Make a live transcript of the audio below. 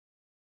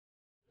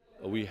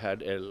we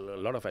had a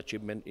lot of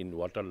achievement in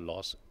water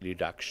loss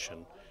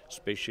reduction,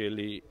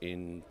 especially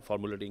in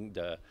formulating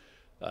the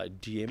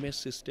DMS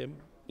system,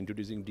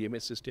 introducing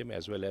DMS system,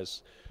 as well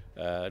as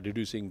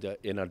reducing the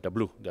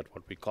NRW, that's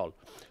what we call.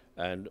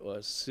 And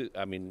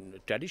I mean,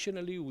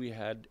 traditionally we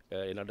had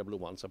NRW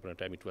once upon a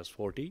time, it was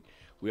 40.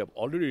 We have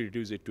already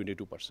reduced it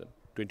 22%,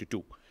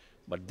 22.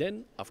 But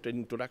then after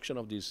introduction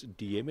of this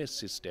DMS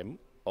system,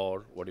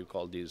 or what do you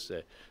call this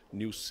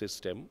new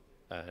system,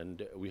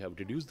 and we have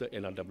reduced the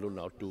NRW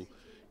now to,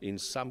 in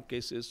some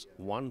cases,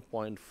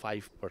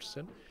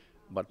 1.5%,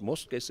 but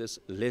most cases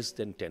less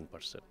than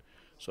 10%.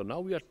 So now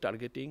we are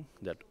targeting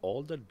that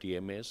all the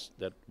DMS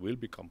that will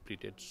be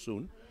completed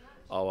soon,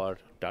 our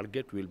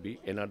target will be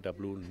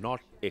NRW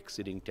not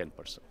exceeding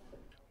 10%.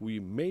 We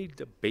made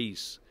the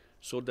base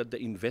so that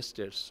the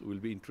investors will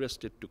be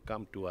interested to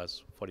come to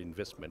us for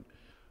investment.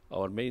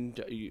 Our main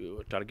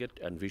target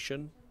and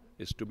vision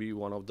is to be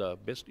one of the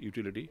best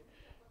utility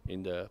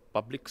in the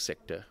public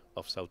sector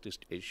of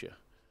Southeast Asia.